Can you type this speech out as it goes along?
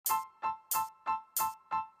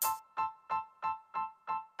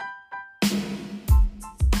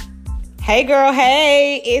Hey girl,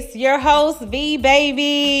 hey, it's your host V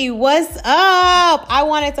Baby. What's up? I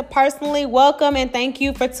wanted to personally welcome and thank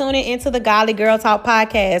you for tuning into the Godly Girl Talk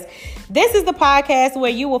podcast. This is the podcast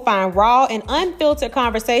where you will find raw and unfiltered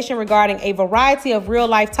conversation regarding a variety of real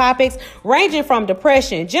life topics ranging from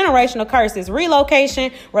depression, generational curses,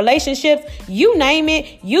 relocation, relationships, you name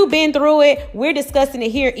it, you've been through it. We're discussing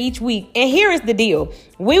it here each week. And here is the deal.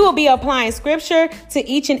 We will be applying scripture to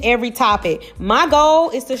each and every topic. My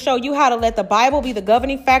goal is to show you how to let the Bible be the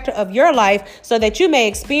governing factor of your life so that you may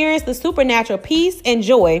experience the supernatural peace and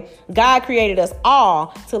joy God created us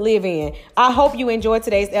all to live in. I hope you enjoyed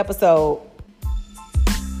today's episode.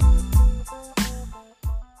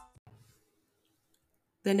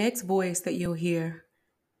 The next voice that you'll hear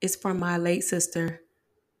is from my late sister,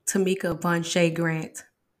 Tamika Von Shea Grant,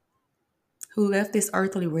 who left this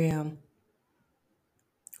earthly realm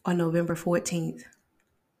on November 14th.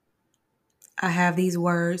 I have these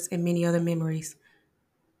words and many other memories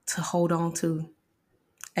to hold on to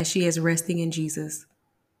as she is resting in Jesus.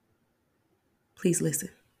 Please listen.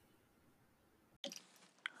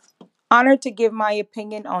 Honored to give my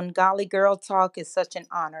opinion on Golly Girl Talk is such an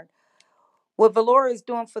honor. What Valora is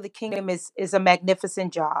doing for the kingdom is a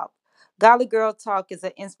magnificent job. Golly Girl Talk is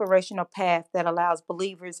an inspirational path that allows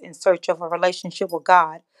believers in search of a relationship with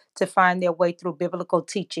God to find their way through biblical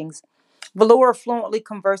teachings. Valora fluently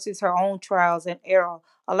converses her own trials and error,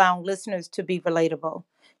 allowing listeners to be relatable.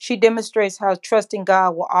 She demonstrates how trusting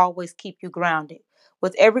God will always keep you grounded.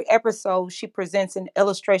 With every episode, she presents an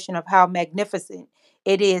illustration of how magnificent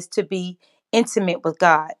it is to be intimate with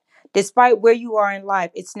God. Despite where you are in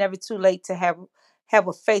life, it's never too late to have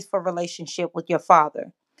a faithful relationship with your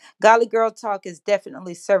Father. Golly Girl Talk is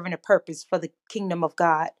definitely serving a purpose for the kingdom of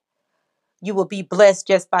God. You will be blessed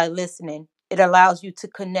just by listening. It allows you to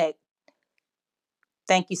connect.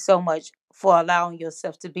 Thank you so much for allowing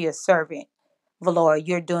yourself to be a servant. Valora,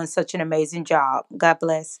 you're doing such an amazing job. God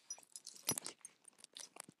bless.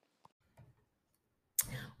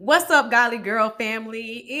 What's up, Golly Girl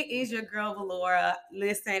family? It is your girl, Valora.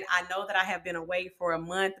 Listen, I know that I have been away for a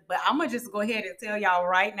month, but I'm going to just go ahead and tell y'all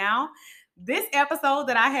right now, this episode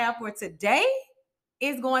that I have for today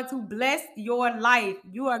is going to bless your life.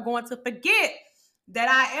 You are going to forget that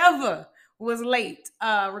I ever was late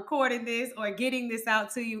recording this or getting this out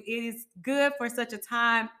to you. It is good for such a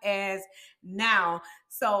time as now.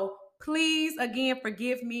 So please, again,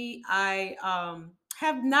 forgive me. I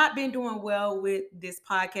have not been doing well with this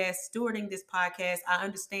podcast, stewarding this podcast. I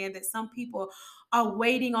understand that some people are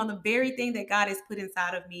waiting on the very thing that God has put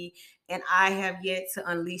inside of me, and I have yet to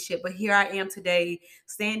unleash it. But here I am today,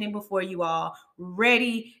 standing before you all,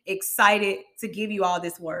 ready, excited to give you all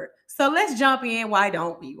this word. So let's jump in. Why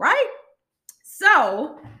don't we, right?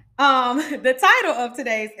 So the title of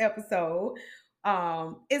today's episode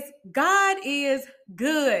is God is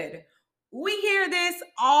Good. We hear this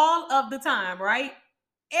all of the time, right?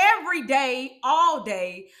 Every day, all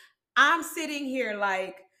day, I'm sitting here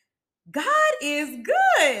like, God is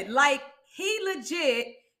good. Like, he legit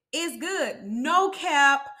is good. No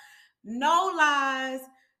cap, no lies,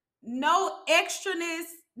 no extraness,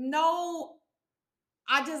 no,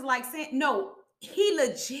 I just like saying, no, he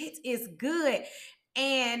legit is good.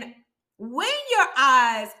 And when your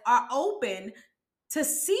eyes are open to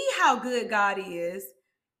see how good God is,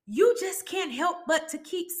 you just can't help but to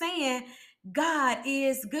keep saying, God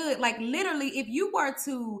is good. Like, literally, if you were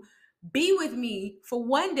to be with me for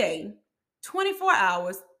one day, 24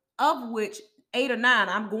 hours, of which 8 or 9,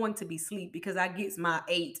 I'm going to be asleep because I get my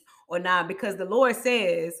 8 or 9, because the Lord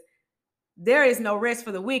says there is no rest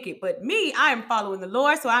for the wicked. But me, I am following the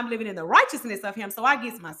Lord, so I'm living in the righteousness of him, so I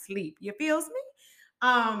get my sleep. You feels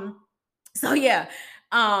me? So yeah,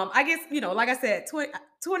 I guess, like I said,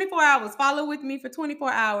 24 hours, follow with me for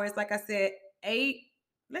 24 hours. Like I said, 8,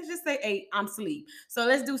 let's just say 8, I'm asleep. So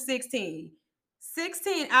let's do 16.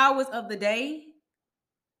 16 hours of the day,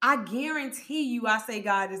 I guarantee you I say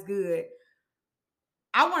God is good.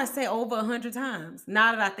 I want to say over 100 times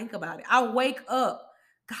now that I think about it. I wake up,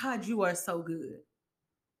 God, you are so good.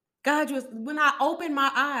 God, when I open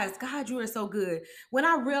my eyes, God, you are so good. When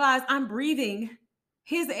I realize I'm breathing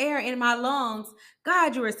his air in my lungs,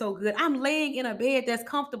 God, you are so good. I'm laying in a bed that's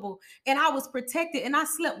comfortable and I was protected and I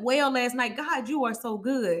slept well last night. God, you are so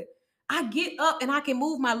good. I get up and I can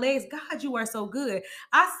move my legs. God, you are so good.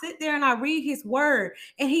 I sit there and I read his word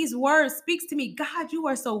and his word speaks to me. God, you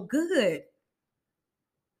are so good.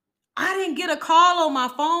 I didn't get a call on my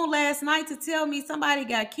phone last night to tell me somebody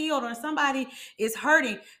got killed or somebody is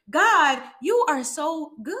hurting. God, you are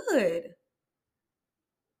so good.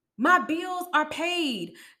 My bills are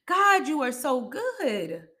paid. God, you are so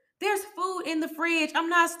good. There's food in the fridge. I'm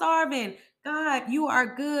not starving. God, you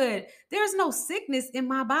are good. There's no sickness in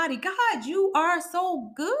my body. God, you are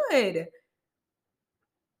so good.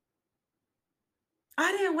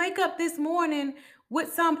 I didn't wake up this morning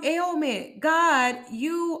with some ailment. God,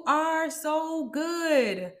 you are so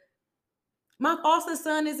good. My foster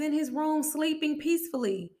son is in his room sleeping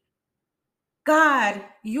peacefully. God,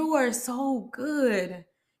 you are so good.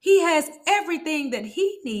 He has everything that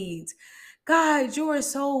he needs. God, you are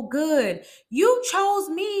so good. You chose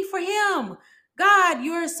me for him. God,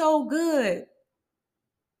 you're so good.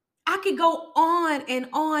 I could go on and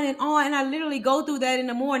on and on, and I literally go through that in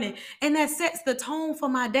the morning, and that sets the tone for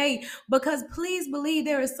my day. Because please believe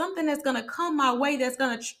there is something that's going to come my way that's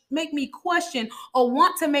going to make me question, or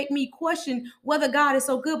want to make me question whether God is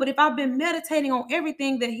so good. But if I've been meditating on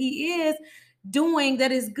everything that he is doing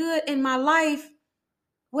that is good in my life,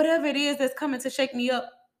 whatever it is that's coming to shake me up,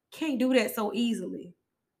 can't do that so easily.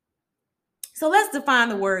 So let's define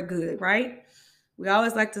the word good, right? We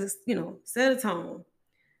always like to, set a tone.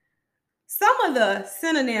 Some of the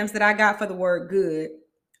synonyms that I got for the word good,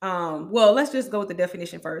 well, let's just go with the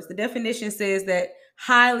definition first. The definition says that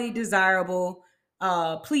highly desirable,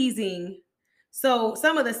 pleasing. So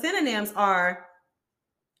some of the synonyms are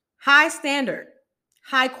high standard,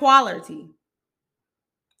 high quality.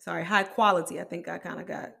 Sorry, high quality. I think I kind of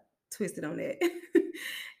got twisted on that.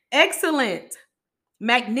 Excellent,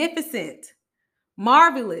 magnificent,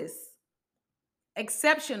 marvelous,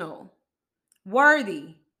 exceptional,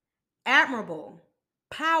 worthy, admirable,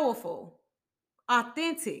 powerful,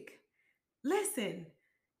 authentic. Listen,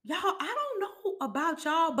 y'all, I don't know about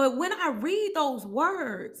y'all, but when I read those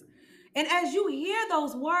words, and as you hear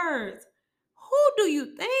those words, who do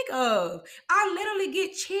you think of? I literally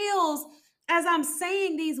get chills as I'm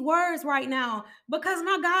saying these words right now, because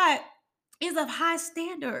my God is of high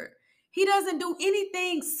standard. He doesn't do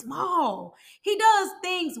anything small. He does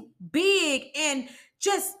things big and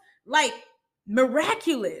just like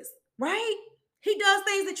miraculous, right? He does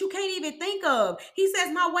things that you can't even think of. He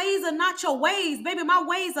says, my ways are not your ways, baby. My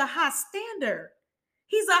ways are high standard.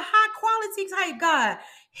 He's a high quality type God.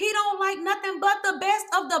 He don't like nothing but the best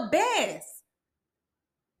of the best.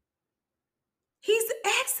 He's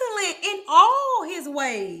excellent in all his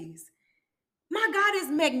ways. My God is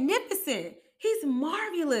magnificent. He's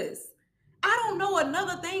marvelous. I don't know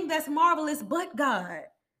another thing that's marvelous but God.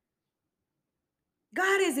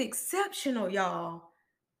 God is exceptional, y'all.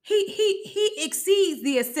 He exceeds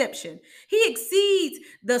the exception. He exceeds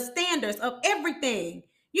the standards of everything.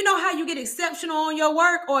 You know how you get exceptional on your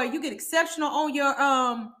work, or you get exceptional on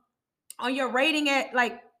your rating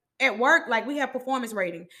at work? Like, we have performance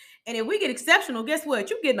rating. And if we get exceptional, guess what?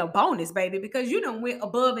 You're getting a bonus, baby, because you done went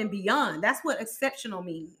above and beyond. That's what exceptional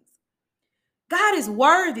means. God is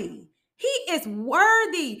worthy. He is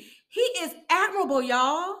worthy. He is admirable,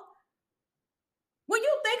 y'all. When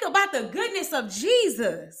you think about the goodness of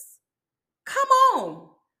Jesus, come on.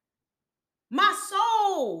 My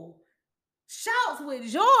soul shouts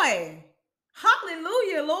with joy.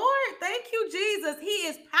 Hallelujah, Lord. Thank you, Jesus. He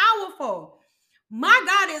is powerful. My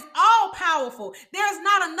God is all powerful. There's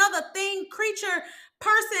not another thing, creature,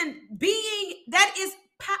 person, being that is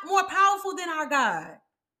more powerful than our God.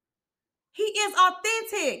 He is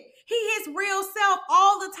authentic. He is real self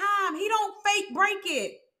all the time. He don't fake break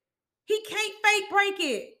it. He can't fake break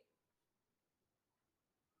it.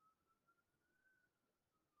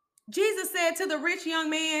 Jesus said to the rich young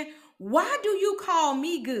man, why do you call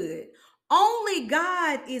me good? Only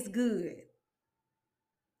God is good.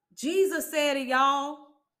 Jesus said it, y'all.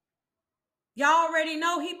 Y'all already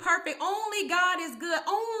know he perfect. Only God is good.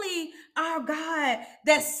 Only our God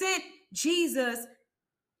that sent Jesus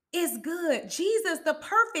is good. Jesus, the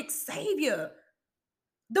perfect Savior,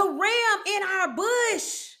 the ram in our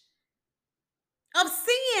bush of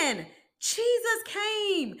sin. Jesus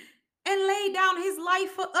came and laid down his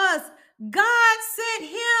life for us. God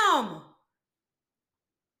sent him.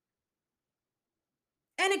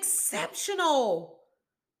 An exceptional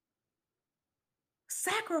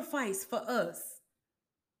sacrifice for us.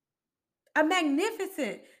 A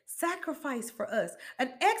magnificent sacrifice for us.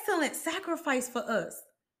 An excellent sacrifice for us.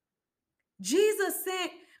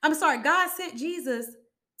 God sent Jesus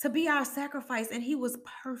to be our sacrifice, and he was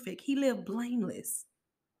perfect. He lived blameless.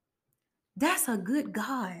 That's a good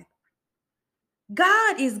God.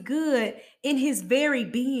 God is good in his very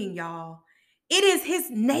being, y'all. It is his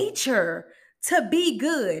nature to be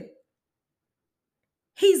good.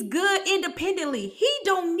 He's good independently. He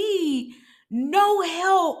don't need no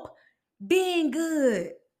help being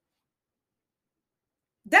good.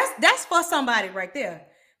 That's for somebody right there.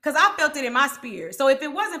 Because I felt it in my spirit. So if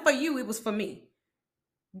it wasn't for you, it was for me.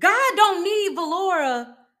 God don't need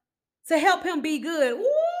Valora to help him be good.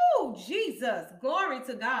 Woo, Jesus. Glory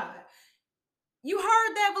to God. You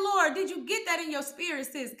heard that, Valora? Did you get that in your spirit,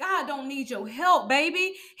 sis? God don't need your help,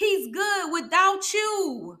 baby. He's good without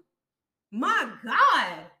you. My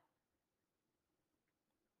God.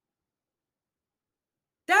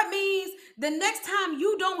 That means the next time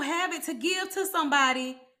you don't have it to give to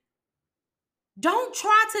somebody, don't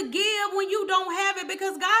try to give when you don't have it,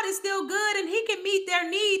 because God is still good and he can meet their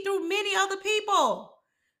need through many other people.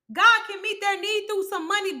 God can meet their need through some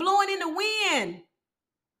money blowing in the wind.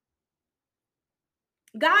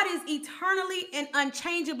 God is eternally and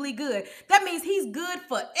unchangeably good. That means he's good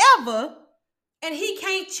forever and he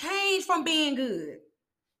can't change from being good.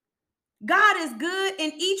 God is good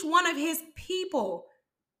in each one of his people.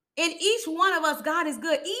 In each one of us, God is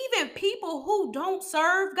good. Even people who don't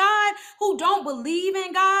serve God, who don't believe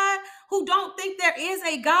in God, who don't think there is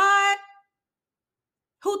a God,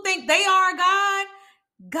 who think they are God,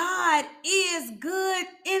 God is good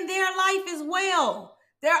in their life as well.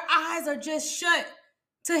 Their eyes are just shut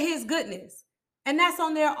to his goodness. And that's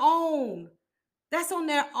on their own. That's on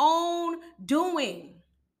their own doing.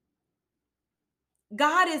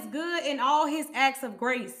 God is good in all his acts of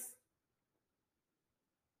grace.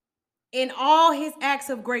 In all his acts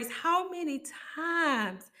of grace. How many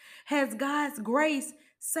times has God's grace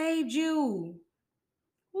saved you?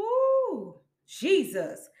 Woo,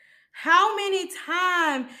 Jesus. How many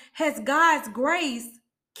times has God's grace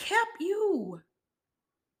kept you?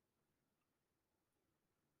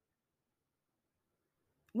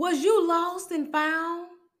 Was you lost and found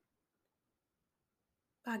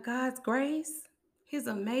by God's grace? His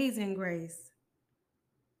amazing grace.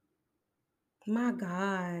 My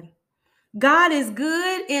God. God is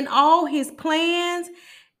good in all his plans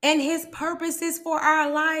and his purposes for our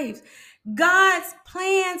lives. God's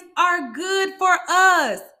plans are good for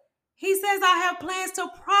us. He says, I have plans to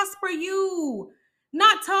prosper you,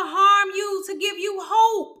 not to harm you, to give you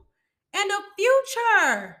hope and a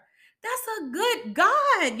future. That's a good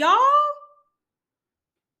God, y'all.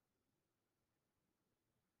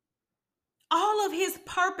 All of his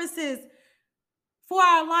purposes for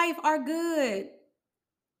our life are good.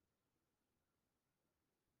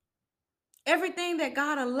 Everything that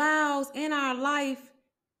God allows in our life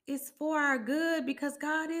is for our good because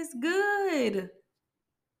God is good.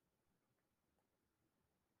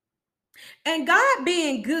 And God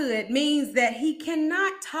being good means that he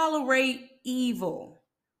cannot tolerate evil.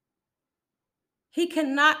 He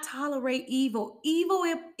cannot tolerate evil. Evil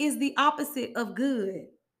is the opposite of good.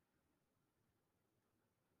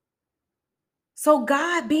 So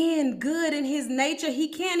God being good in his nature, he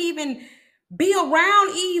can't even be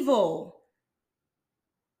around evil.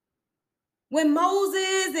 When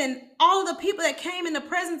Moses and all the people that came in the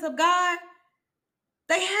presence of God,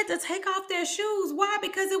 they had to take off their shoes. Why?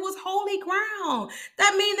 Because it was holy ground.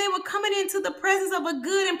 That means they were coming into the presence of a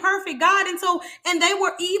good and perfect God. And they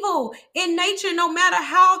were evil in nature. No matter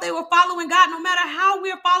how they were following God, no matter how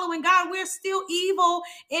we're following God, we're still evil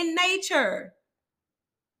in nature.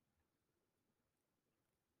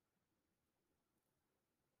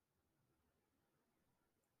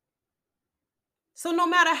 So no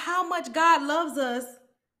matter how much God loves us,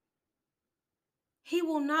 he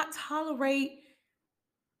will not tolerate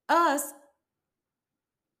us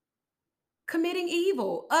committing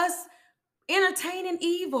evil, us entertaining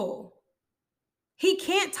evil. He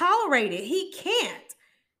can't tolerate it. He can't.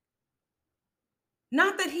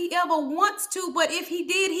 Not that he ever wants to, but if he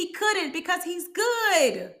did, he couldn't because he's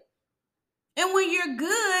good. And when you're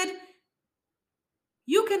good,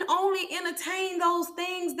 you can only entertain those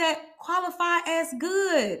things that qualify as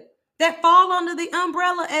good, that fall under the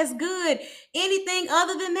umbrella as good. Anything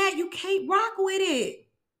other than that, you can't rock with it.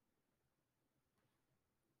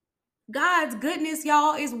 God's goodness,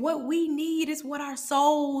 y'all, is what we need. It's what our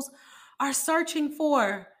souls are searching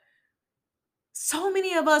for. So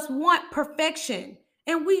many of us want perfection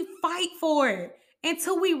and we fight for it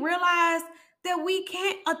until we realize that we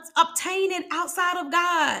can't obtain it outside of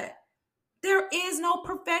God. There is no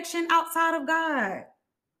perfection outside of God.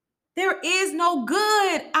 There is no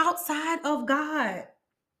good outside of God.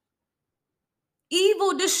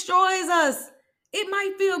 Evil destroys us. It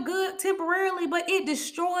might feel good temporarily, but it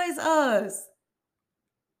destroys us.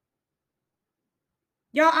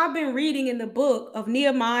 Y'all, I've been reading in the book of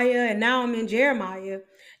Nehemiah and now I'm in Jeremiah.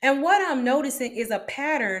 And what I'm noticing is a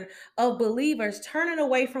pattern of believers turning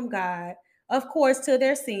away from God, of course, to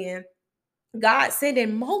their sin. God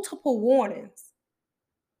sending multiple warnings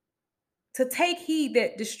to take heed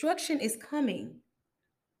that destruction is coming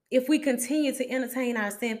if we continue to entertain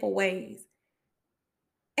our sinful ways.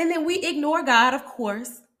 And then we ignore God, of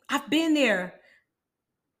course. I've been there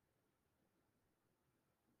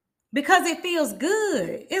because it feels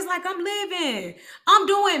good. It's like I'm living. I'm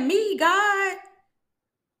doing me, God.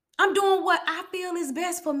 I'm doing what I feel is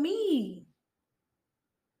best for me.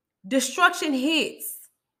 Destruction hits.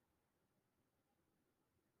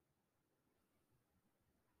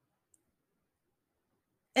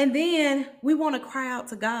 And then we want to cry out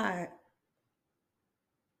to God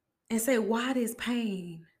and say, why this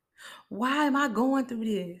pain? Why am I going through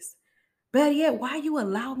this? Better yet, why you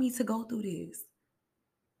allow me to go through this?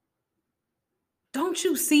 Don't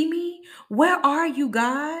you see me? Where are you,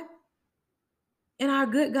 God? And our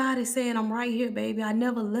good God is saying, I'm right here, baby. I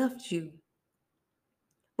never left you.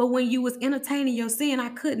 But when you was entertaining your sin, I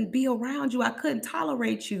couldn't be around you. I couldn't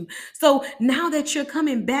tolerate you. So now that you're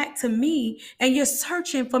coming back to me and you're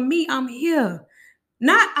searching for me, I'm here.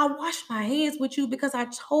 Not I washed my hands with you because I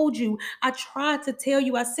told you, I tried to tell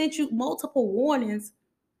you, I sent you multiple warnings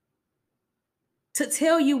to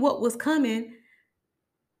tell you what was coming.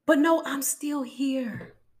 But no, I'm still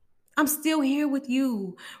here. I'm still here with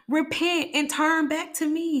you. Repent and turn back to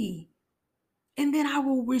me. And then I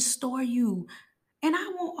will restore you. And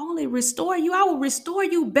I won't only restore you, I will restore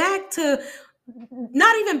you back to,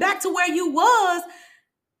 not even back to where you was,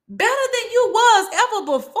 better than you was ever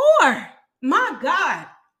before. My God.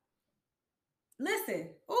 Listen.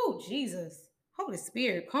 Oh, Jesus. Holy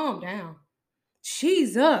Spirit, calm down.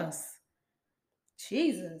 Jesus.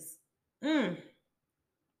 Jesus. I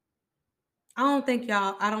don't think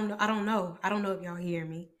y'all, I don't know. I don't know. I don't know if y'all hear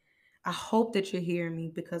me. I hope that you're hearing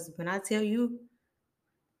me because when I tell you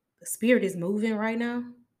the spirit is moving right now,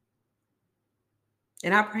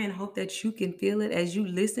 and I pray and hope that you can feel it as you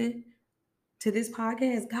listen to this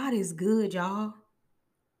podcast. God is good, y'all.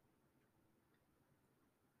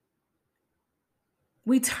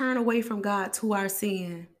 We turn away from God to our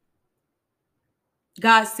sin.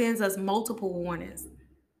 God sends us multiple warnings.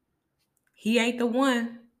 He ain't the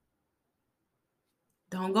one.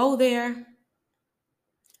 Don't go there.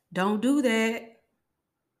 Don't do that.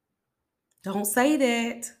 Don't say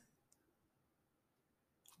that.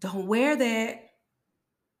 Don't wear that.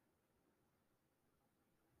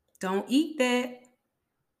 Don't eat that.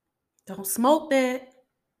 Don't smoke that.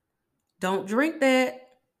 Don't drink that.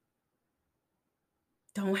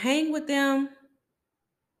 Don't hang with them.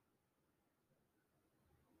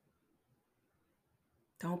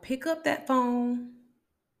 Don't pick up that phone.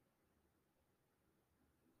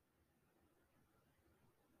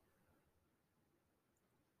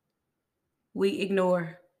 We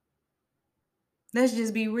ignore. Let's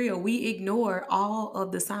just be real. We ignore all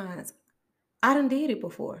of the signs. I done did it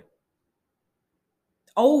before.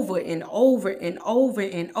 Over and over and over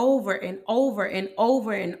and over and over and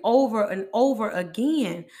over and over and over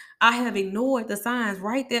again. I have ignored the signs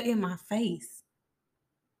right there in my face.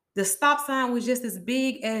 The stop sign was just as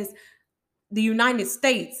big as the United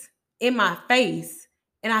States in my face,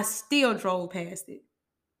 and I still drove past it.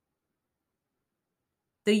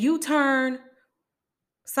 The U-turn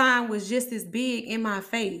sign was just as big in my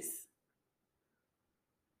face.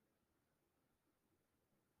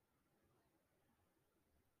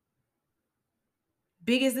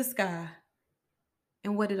 Big as the sky.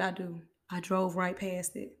 And what did I do? I drove right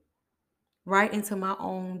past it, right into my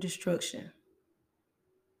own destruction.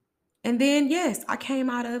 And then, yes, I came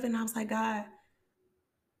out of it and I was like, God,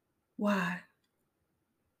 why?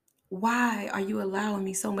 Why are you allowing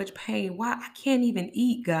me so much pain? Why? I can't even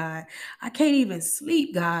eat, God. I can't even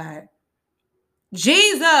sleep, God.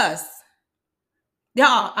 Jesus.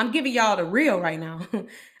 Y'all, I'm giving y'all the real right now.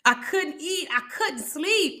 I couldn't eat. I couldn't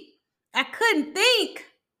sleep. I couldn't think.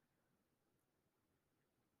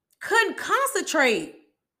 Couldn't concentrate.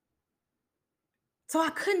 So I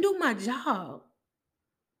couldn't do my job.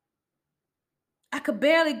 I could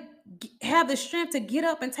barely have the strength to get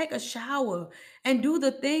up and take a shower and do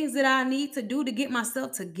the things that I need to do to get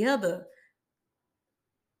myself together.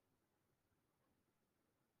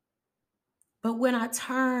 But when I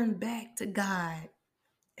turned back to God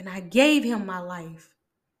and I gave him my life,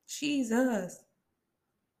 Jesus,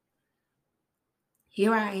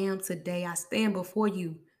 here I am today. I stand before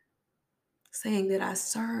you saying that I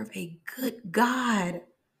serve a good God.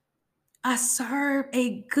 I serve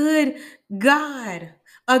a good God,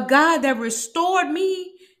 a God that restored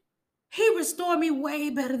me. He restored me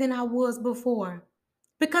way better than I was before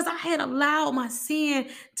because I had allowed my sin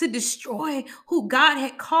to destroy who God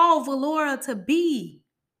had called Valora to be.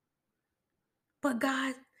 But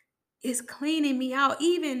God is cleaning me out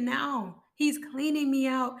even now. He's cleaning me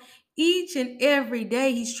out each and every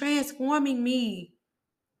day. He's transforming me.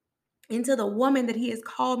 into the woman that he has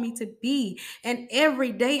called me to be. And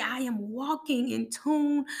every day I am walking in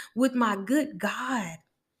tune with my good God.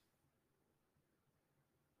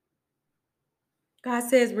 God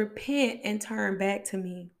says, repent and turn back to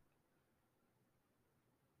me.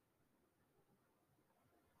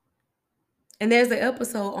 And there's an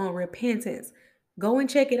episode on repentance. Go and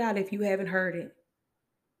check it out if you haven't heard it.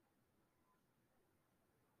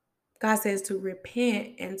 God says to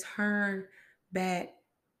repent and turn back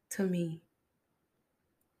to me.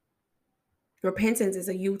 Repentance is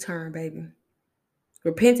a U-turn, baby.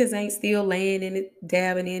 Repentance ain't still laying in it,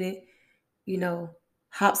 dabbing in it,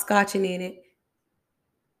 hopscotching in it.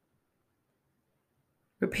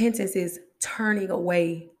 Repentance is turning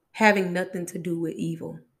away, having nothing to do with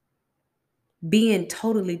evil, being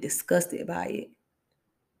totally disgusted by it.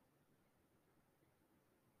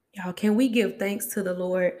 Y'all, can we give thanks to the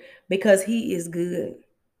Lord because he is good?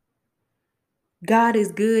 God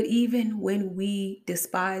is good even when we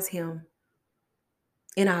despise him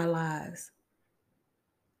in our lives.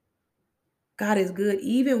 God is good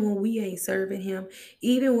even when we ain't serving him,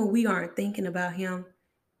 even when we aren't thinking about him.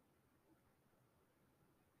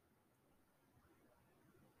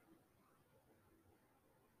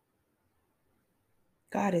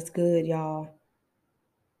 God is good, y'all.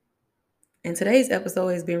 And today's episode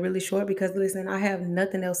has been really short because, listen, I have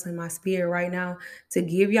nothing else in my spirit right now to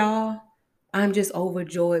give y'all. I'm just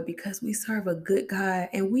overjoyed because we serve a good God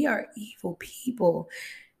and we are evil people.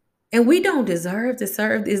 And we don't deserve to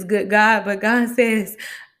serve this good God, but God says,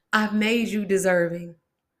 I've made you deserving.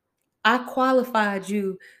 I qualified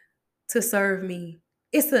you to serve me.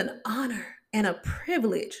 It's an honor and a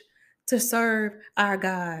privilege to serve our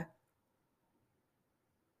God.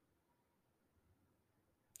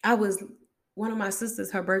 One of my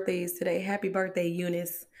sisters, her birthday is today. Happy birthday,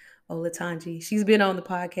 Eunice Olatunji. She's been on the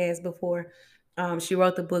podcast before. She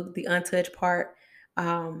wrote the book, The Untouched Part.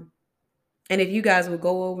 And if you guys would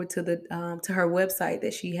go over to to her website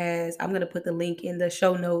that she has, I'm going to put the link in the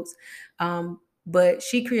show notes. But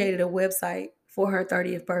she created a website for her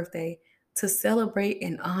 30th birthday to celebrate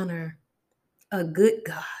and honor a good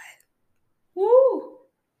God. Woo!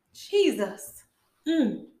 Jesus.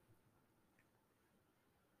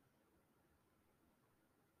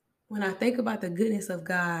 When I think about the goodness of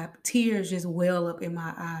God, tears just well up in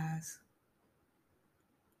my eyes.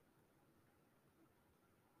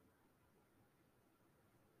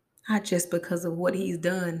 Not just because of what he's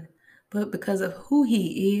done, but because of who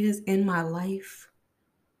he is in my life,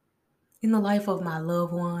 in the life of my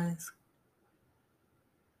loved ones.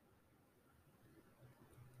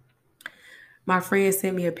 My friend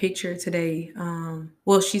sent me a picture today.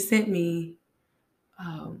 She sent me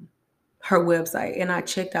her website, and I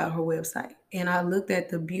checked out her website, and I looked at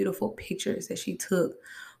the beautiful pictures that she took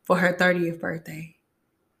for her 30th birthday.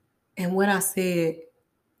 And what I said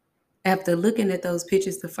after looking at those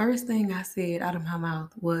pictures, the first thing I said out of my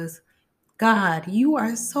mouth was, God, you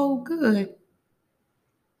are so good.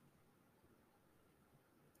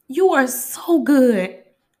 You are so good.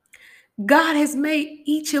 God has made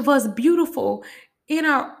each of us beautiful in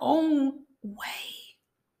our own way.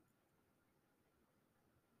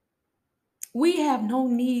 We have no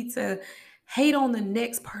need to hate on the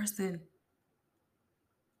next person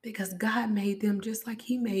because God made them just like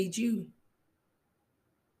he made you.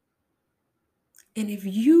 And if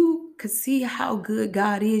you could see how good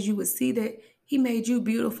God is, you would see that he made you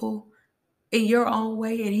beautiful in your own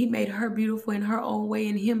way, and he made her beautiful in her own way,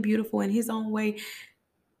 and him beautiful in his own way.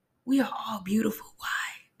 We are all beautiful. Why?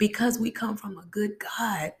 Because we come from a good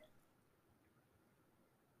God.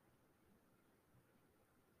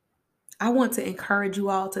 I want to encourage you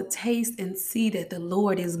all to taste and see that the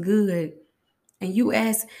Lord is good. And you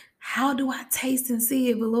ask, how do I taste and see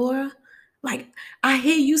it, Valora? Like, I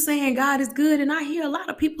hear you saying God is good, and I hear a lot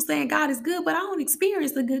of people saying God is good, but I don't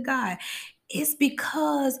experience the good God. It's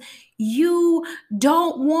because you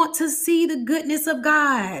don't want to see the goodness of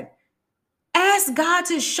God. Ask God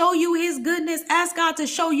to show you his goodness. Ask God to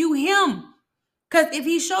show you him. Because if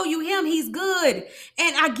he show you him, he's good.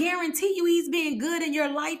 And I guarantee you he's been good in your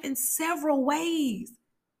life in several ways.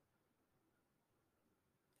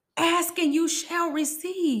 Ask and you shall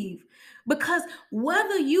receive. Because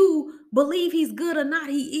whether you believe he's good or not,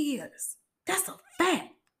 he is. That's a fact.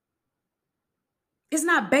 It's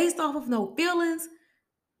not based off of no feelings.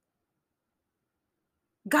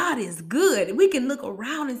 God is good. We can look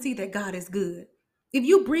around and see that God is good. If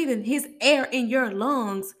you breathe in his air in your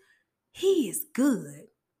lungs, he is good.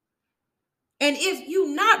 And if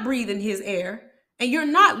you're not breathing his air and you're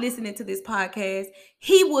not listening to this podcast,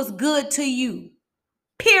 he was good to you.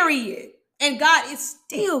 Period. And God is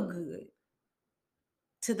still good.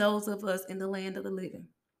 to those of us in the land of the living.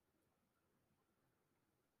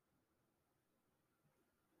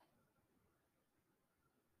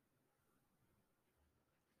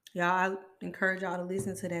 Y'all, I encourage y'all to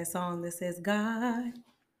listen to that song that says, God,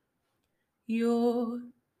 you're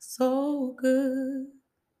so good.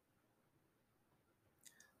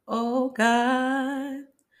 Oh, God,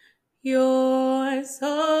 you're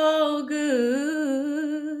so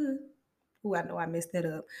good. Oh, I know I messed that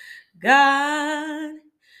up. God,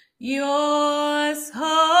 you're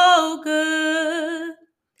so good.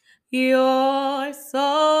 You're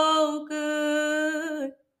so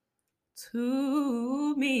good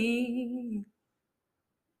to me.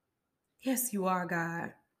 Yes, you are,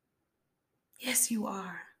 God. Yes, you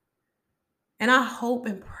are. And I hope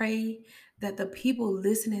and pray that the people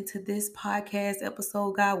listening to this podcast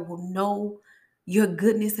episode, God, will know your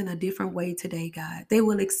goodness in a different way today, God. They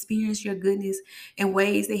will experience your goodness in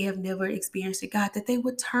ways they have never experienced it, God, that they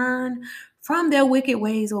would turn from their wicked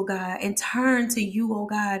ways, oh God, and turn to you, oh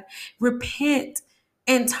God. Repent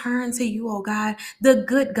and turn to you, oh God, the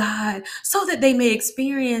good God, so that they may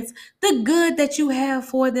experience the good that you have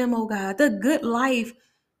for them, oh God, the good life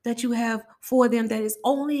that you have for them that is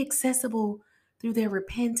only accessible through their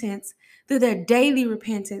repentance, through their daily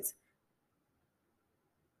repentance,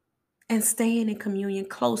 and staying in communion,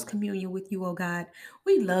 close communion with you, oh God.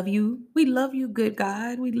 We love you. We love you, good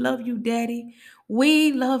God. We love you, Daddy.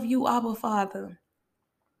 We love you, Abba Father.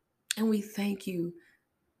 And we thank you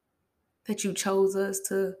that you chose us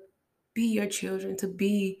to be your children, to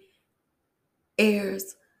be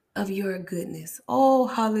heirs of your goodness. Oh,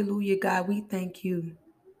 hallelujah, God. We thank you.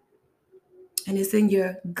 And it's in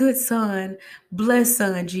your good Son, blessed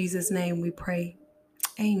Son, Jesus' name we pray.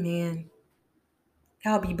 Amen.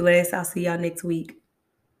 Y'all be blessed. I'll see y'all next week.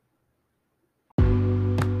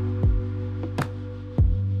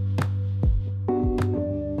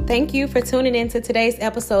 Thank you for tuning in to today's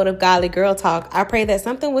episode of Godly Girl Talk. I pray that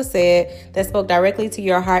something was said that spoke directly to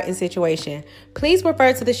your heart and situation. Please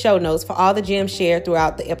refer to the show notes for all the gems shared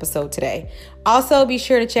throughout the episode today. Also, be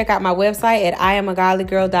sure to check out my website at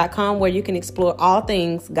iamagodlygirl.com, where you can explore all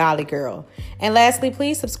things Godly Girl. And lastly,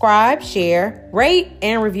 please subscribe, share, rate,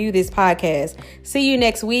 and review this podcast. See you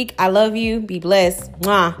next week. I love you. Be blessed.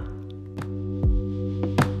 Mwah.